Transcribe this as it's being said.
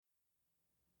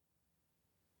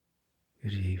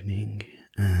Good evening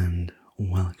and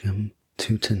welcome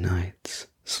to tonight's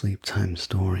sleep time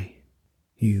story.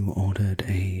 You ordered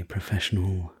a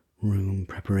professional room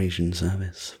preparation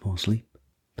service for sleep?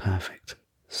 Perfect.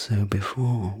 So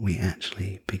before we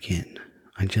actually begin,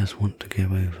 I just want to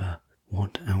go over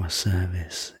what our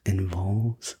service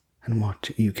involves and what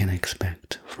you can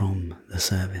expect from the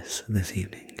service this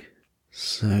evening.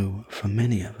 So, for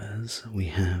many of us, we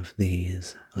have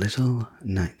these little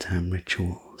nighttime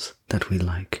rituals that we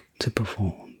like to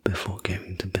perform before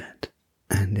going to bed.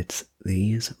 And it's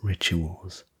these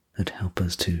rituals that help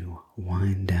us to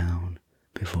wind down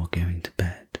before going to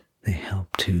bed. They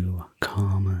help to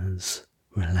calm us,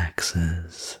 relax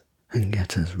us, and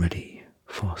get us ready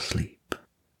for sleep.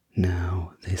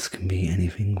 Now, this can be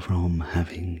anything from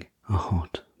having a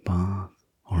hot bath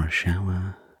or a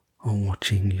shower, or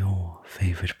watching your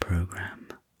favorite program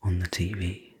on the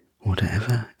TV.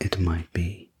 Whatever it might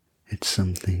be, it's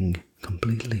something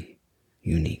completely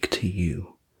unique to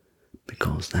you,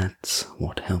 because that's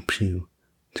what helps you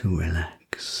to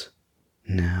relax.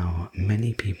 Now,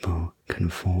 many people can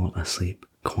fall asleep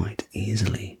quite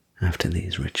easily after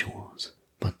these rituals,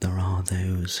 but there are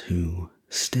those who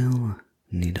still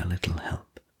need a little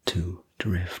help to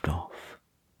drift off.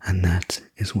 And that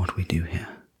is what we do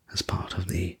here as part of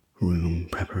the room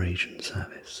preparation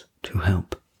service, to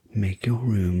help make your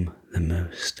room the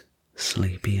most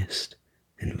sleepiest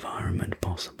environment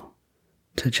possible,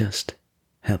 to just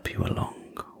help you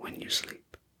along when you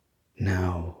sleep.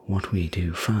 Now, what we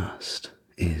do first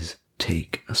is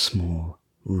take a small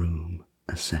room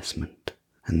assessment,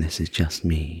 and this is just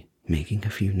me making a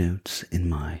few notes in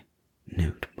my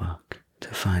notebook to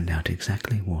find out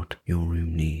exactly what your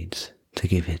room needs to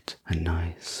give it a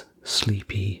nice,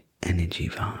 sleepy energy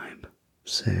vibe.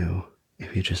 So,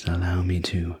 if you just allow me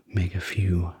to make a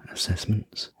few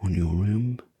assessments on your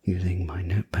room using my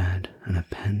notepad and a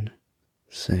pen.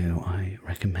 So I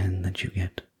recommend that you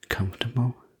get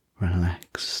comfortable,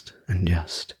 relaxed, and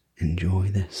just enjoy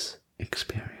this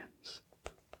experience.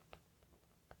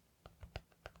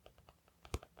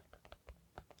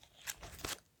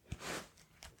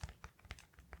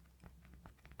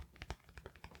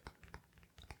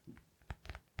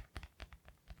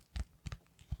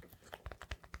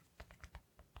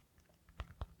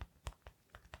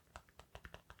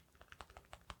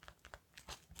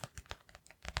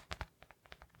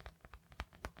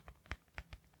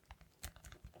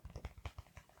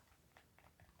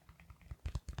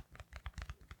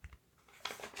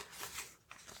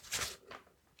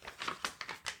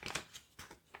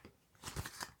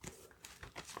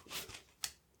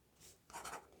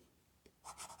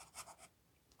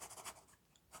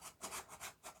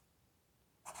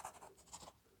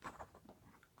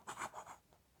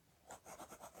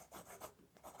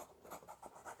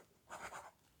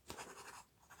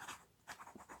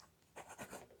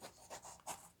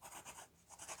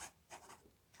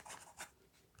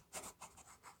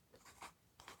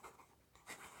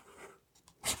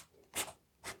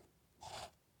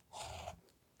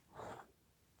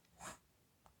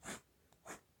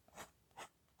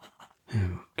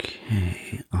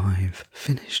 Okay, I've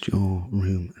finished your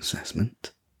room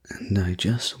assessment, and I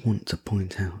just want to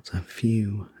point out a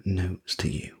few notes to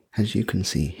you. As you can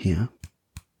see here,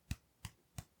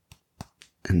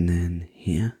 and then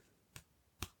here,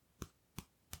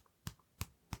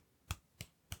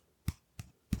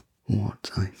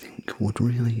 what I think would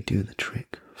really do the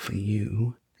trick for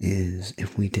you is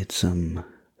if we did some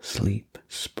sleep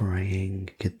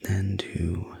spraying, could then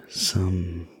do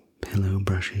some pillow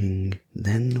brushing.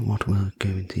 Then what we're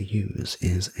going to use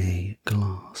is a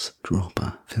glass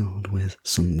dropper filled with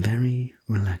some very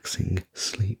relaxing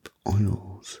sleep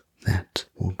oils that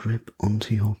will drip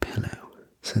onto your pillow.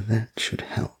 So that should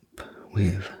help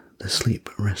with the sleep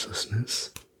restlessness.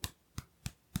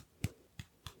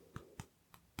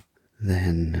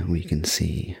 Then we can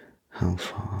see how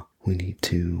far we need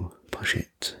to push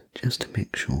it just to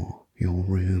make sure your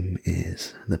room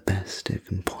is the best it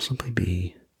can possibly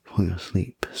be for your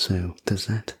sleep. So does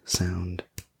that sound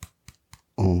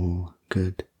all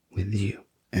good with you?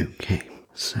 Okay,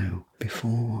 so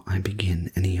before I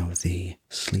begin any of the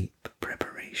sleep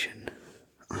preparation,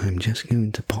 I'm just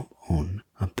going to pop on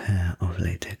a pair of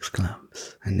latex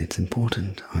gloves. And it's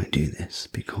important I do this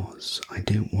because I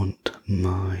don't want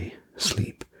my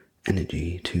sleep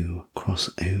energy to cross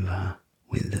over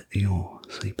with your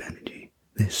sleep energy.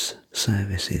 This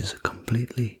service is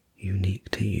completely unique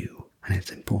to you, and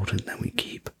it's important that we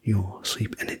keep your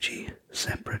sleep energy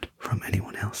separate from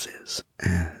anyone else's,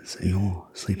 as your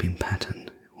sleeping pattern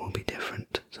will will be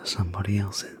different to somebody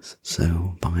else's.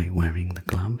 So by wearing the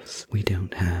gloves, we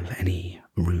don't have any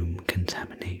room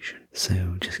contamination.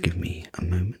 So just give me a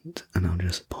moment and I'll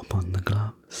just pop on the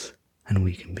gloves and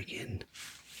we can begin.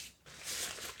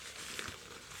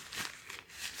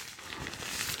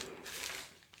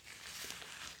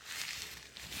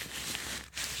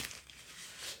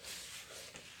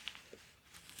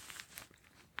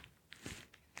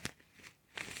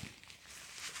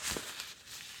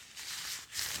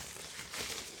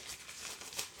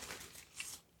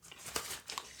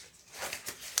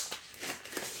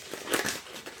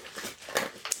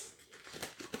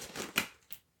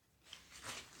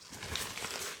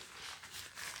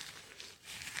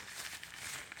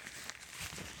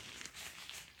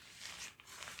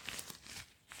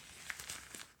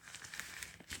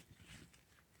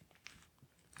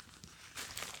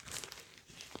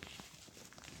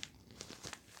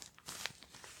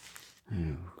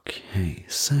 Okay,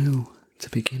 so to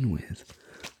begin with,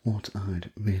 what I'd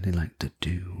really like to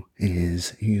do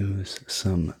is use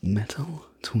some metal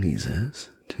tweezers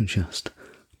to just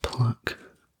pluck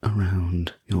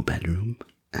around your bedroom,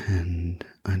 and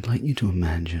I'd like you to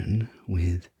imagine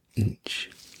with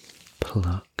each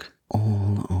pluck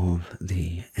all of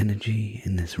the energy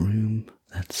in this room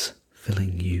that's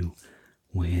filling you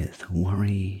with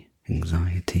worry,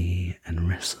 anxiety, and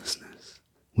restlessness.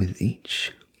 With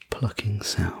each plucking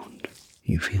sound,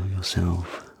 you feel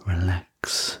yourself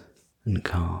relax and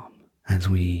calm as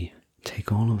we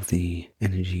take all of the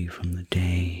energy from the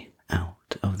day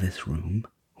out of this room.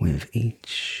 With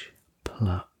each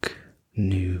pluck,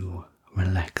 new,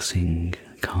 relaxing,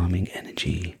 calming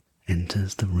energy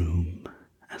enters the room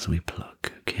as we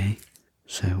pluck, okay?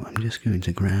 So I'm just going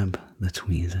to grab the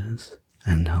tweezers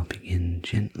and I'll begin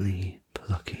gently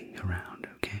plucking around,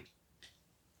 okay?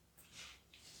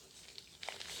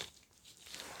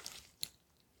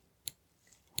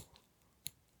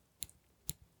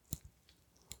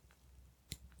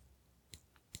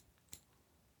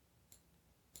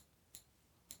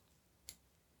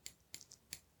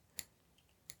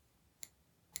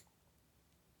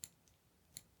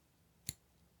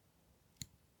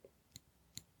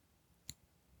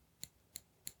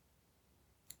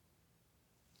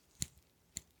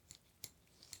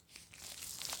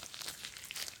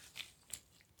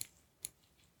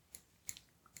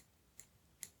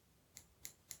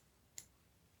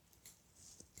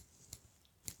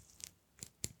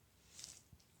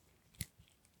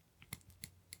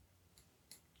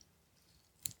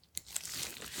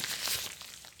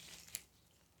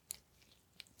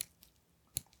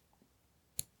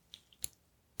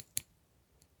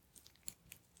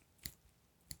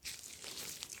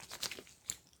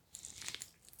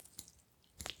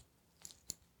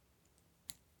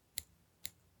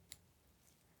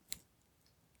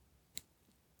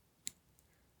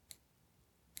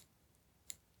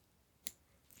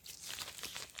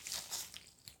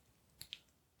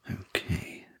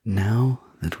 Okay, now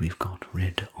that we've got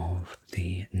rid of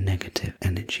the negative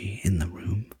energy in the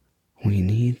room, we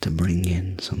need to bring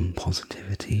in some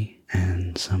positivity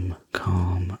and some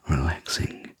calm,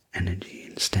 relaxing energy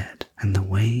instead. And the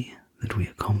way that we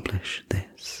accomplish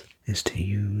this is to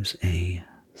use a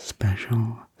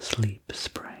special sleep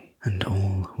spray. And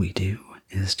all we do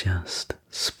is just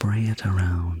spray it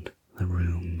around the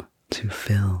room to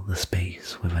fill the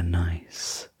space with a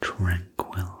nice,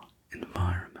 tranquil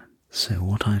environment. So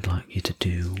what I'd like you to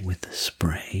do with the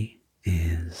spray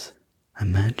is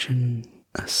imagine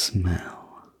a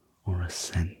smell or a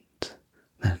scent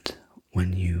that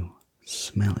when you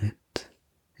smell it,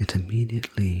 it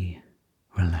immediately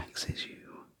relaxes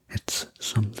you. It's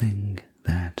something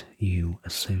that you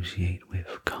associate with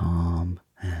calm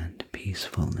and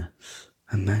peacefulness.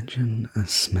 Imagine a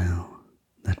smell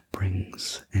that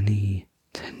brings any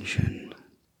tension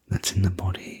that's in the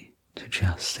body to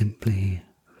just simply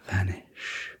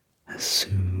vanish as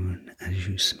soon as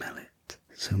you smell it.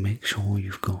 So make sure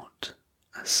you've got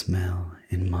a smell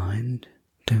in mind.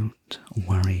 Don't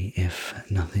worry if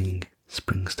nothing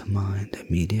springs to mind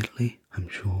immediately. I'm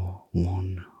sure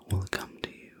one will come to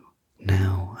you.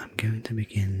 Now I'm going to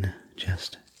begin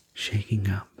just shaking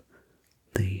up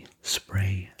the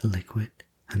spray liquid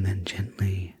and then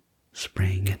gently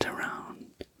spraying it around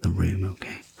the room,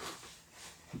 okay?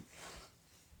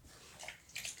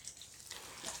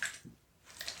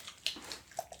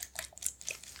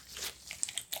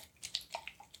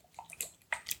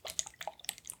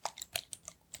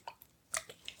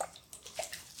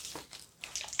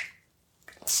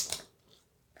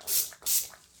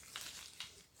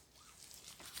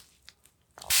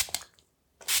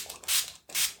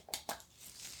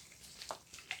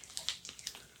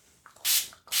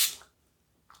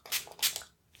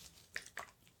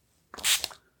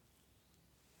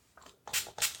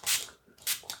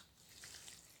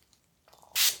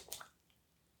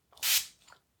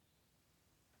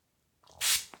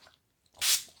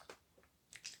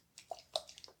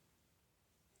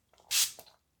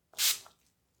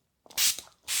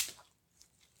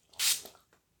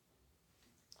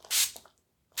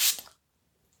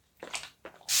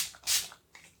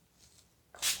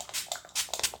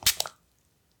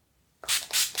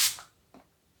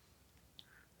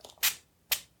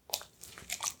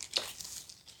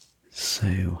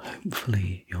 So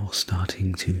hopefully you're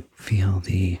starting to feel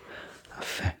the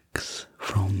effects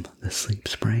from the sleep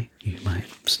spray. You might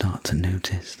start to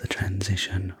notice the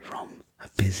transition from a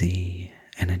busy,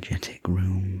 energetic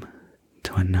room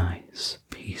to a nice,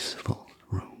 peaceful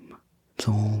room. It's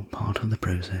all part of the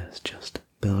process, just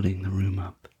building the room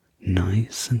up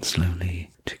nice and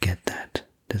slowly to get that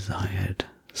desired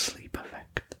sleep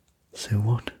effect. So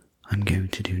what I'm going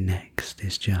to do next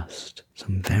is just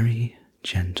some very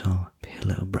gentle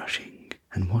pillow brushing.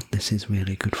 And what this is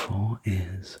really good for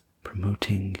is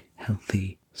promoting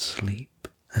healthy sleep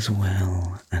as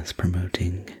well as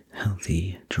promoting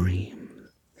healthy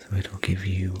dreams. So it'll give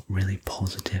you really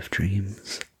positive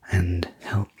dreams and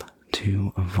help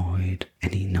to avoid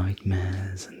any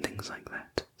nightmares and things like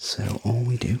that. So all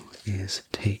we do is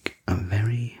take a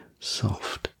very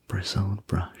soft bristled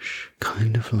brush,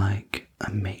 kind of like a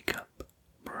makeup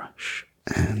brush,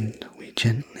 and we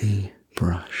gently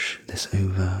brush this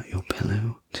over your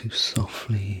pillow to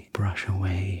softly brush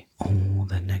away all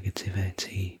the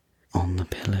negativity on the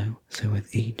pillow. So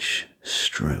with each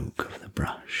stroke of the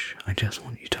brush, I just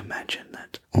want you to imagine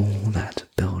that all that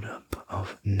buildup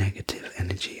of negative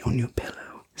energy on your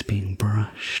pillow is being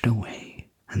brushed away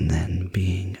and then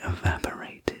being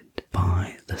evaporated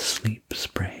by the sleep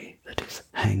spray that is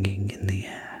hanging in the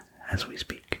air as we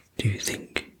speak. Do you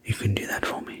think you can do that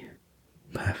for me?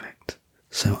 Perfect.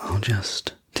 So I'll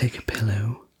just take a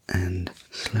pillow and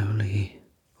slowly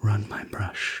run my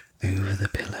brush over the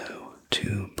pillow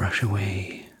to brush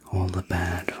away all the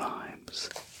bad vibes.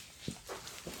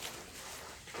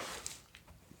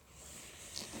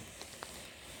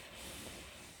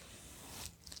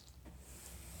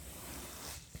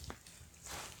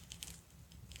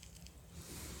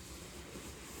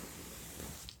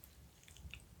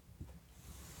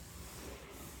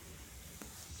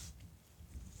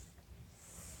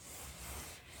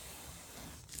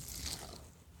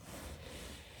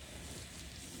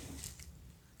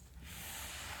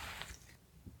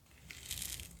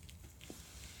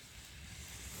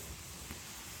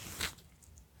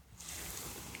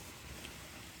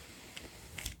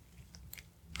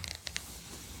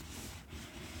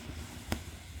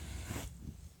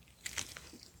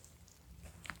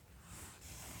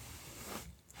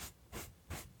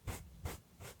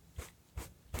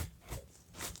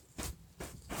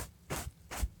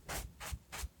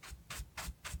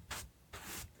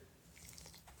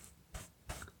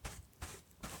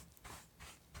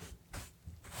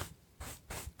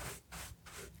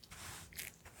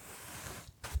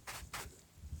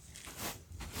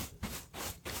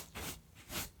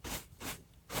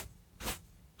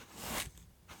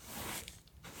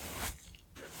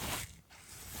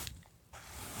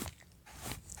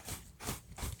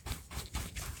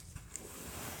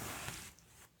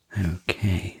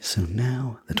 Okay, so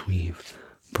now that we've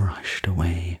brushed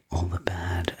away all the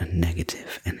bad and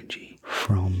negative energy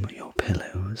from your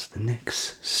pillows, the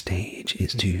next stage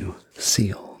is to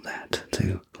seal that,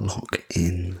 to lock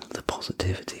in the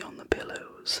positivity on the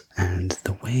pillows. And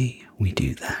the way we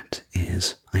do that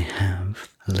is I have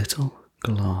a little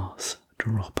glass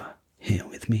dropper here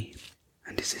with me,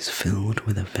 and this is filled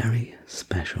with a very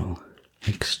special,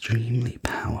 extremely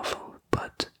powerful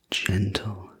but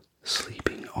gentle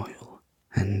sleeping oil,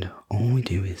 and all we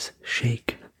do is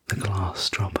shake the glass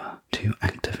dropper to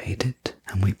activate it,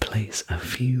 and we place a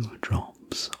few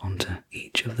drops onto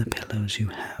each of the pillows you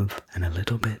have and a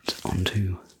little bit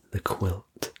onto the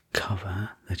quilt cover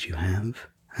that you have,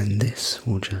 and this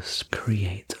will just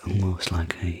create almost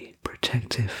like a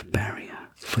protective barrier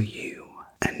for you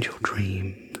and your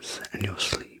dreams and your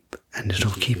sleep, and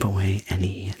it'll keep away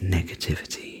any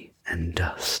negativity and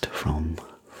dust from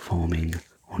forming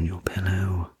on your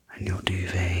pillow and your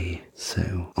duvet.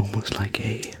 So almost like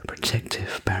a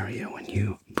protective barrier when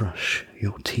you brush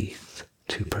your teeth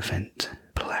to prevent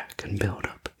plaque and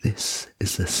buildup. This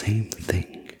is the same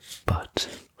thing but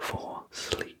for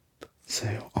sleep.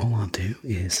 So all I'll do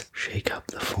is shake up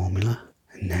the formula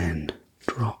and then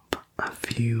drop a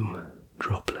few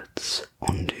droplets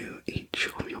onto each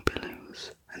of your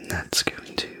pillows, and that's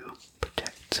going to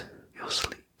protect your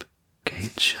sleep. Okay,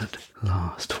 it should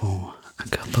last for a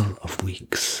couple of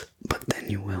weeks, but then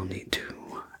you will need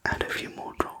to add a few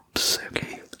more drops,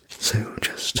 okay? So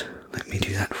just let me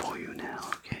do that for you now,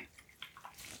 okay?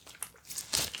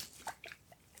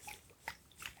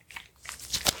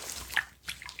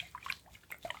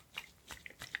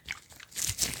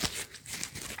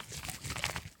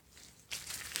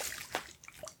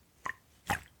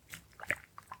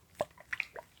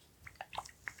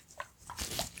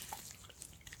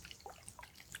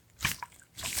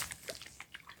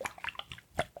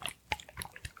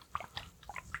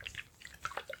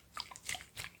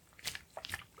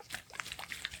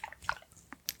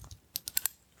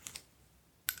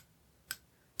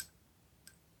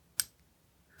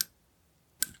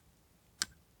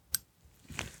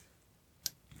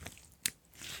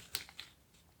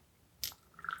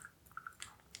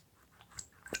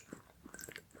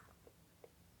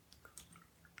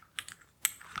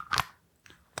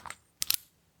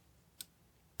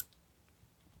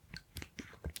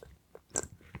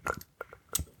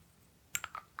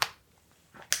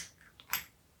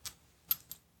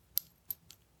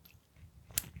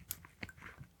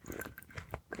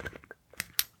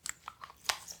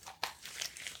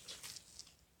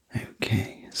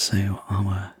 so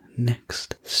our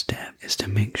next step is to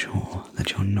make sure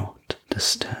that you're not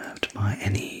disturbed by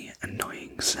any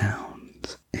annoying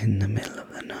sounds in the middle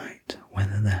of the night,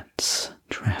 whether that's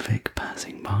traffic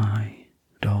passing by,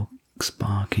 dogs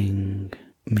barking,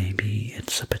 maybe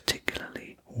it's a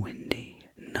particularly windy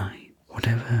night.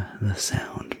 Whatever the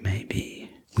sound may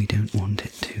be, we don't want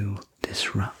it to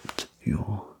disrupt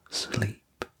your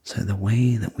sleep. So the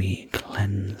way that we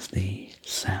cleanse the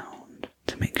sound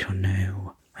to make sure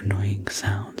no annoying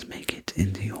sounds make it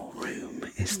into your room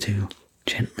is to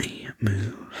gently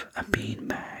move a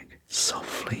beanbag,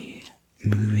 softly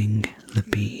moving the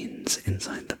beans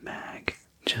inside the bag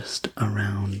just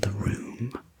around the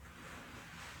room.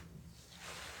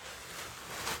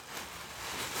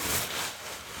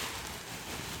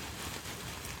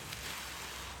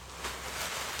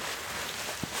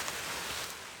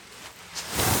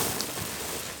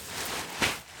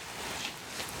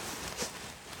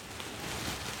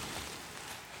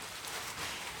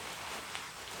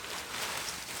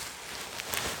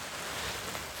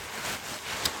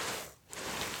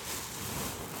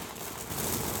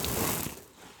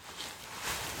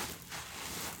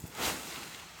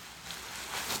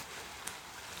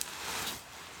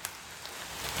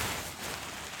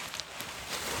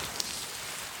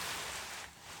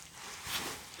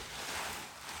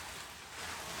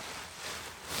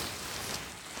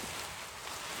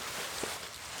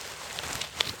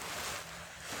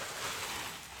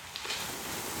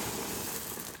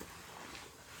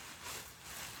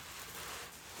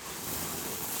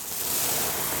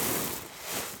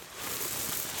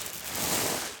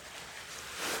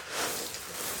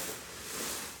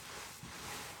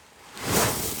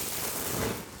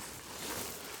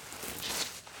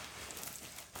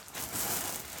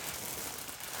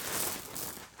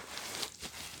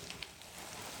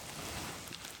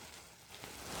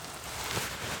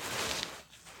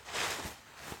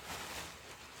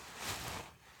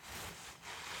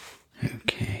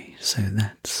 Okay, so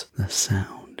that's the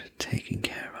sound taken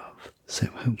care of. So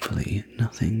hopefully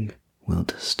nothing will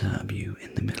disturb you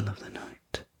in the middle of the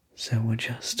night. So we're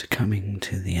just coming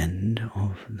to the end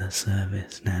of the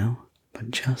service now, but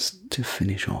just to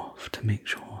finish off, to make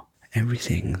sure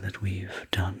everything that we've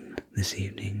done this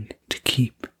evening to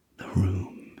keep the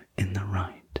room in the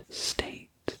right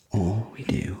state, all we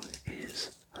do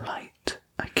is light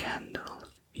a candle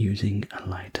using a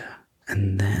lighter,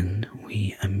 and then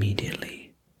we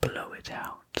immediately blow it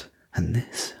out. And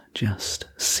this just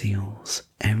seals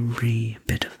every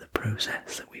bit of the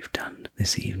process that we've done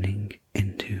this evening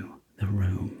into the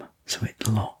room, so it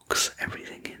locks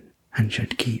everything in and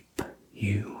should keep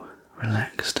you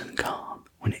relaxed and calm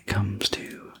when it comes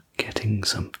to getting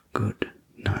some good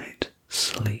night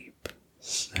sleep.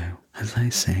 So, as I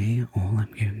say, all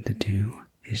I'm going to do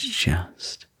is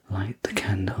just light the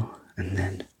candle and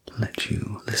then let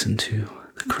you listen to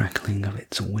the crackling of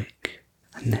its wick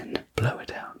and then blow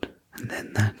it out. And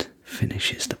then that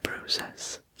finishes the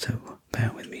process. So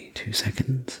bear with me 2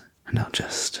 seconds and I'll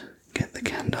just get the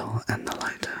candle and the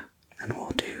lighter and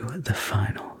we'll do the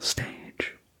final stage.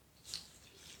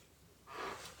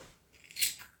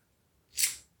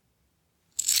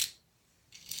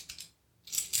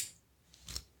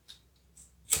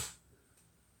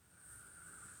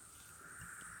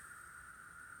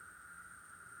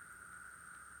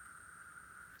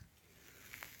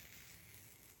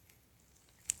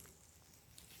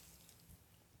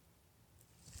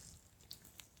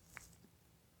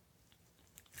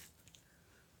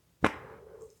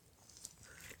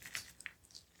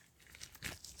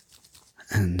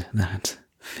 And that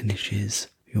finishes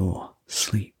your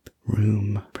sleep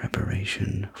room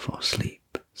preparation for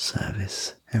sleep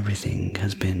service. Everything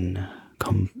has been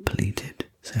completed,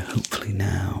 so hopefully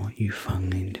now you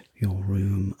find your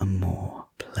room a more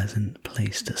pleasant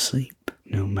place to sleep,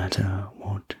 no matter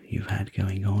what you've had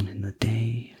going on in the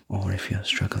day, or if you're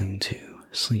struggling to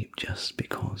sleep just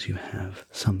because you have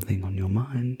something on your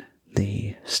mind.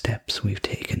 The steps we've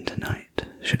taken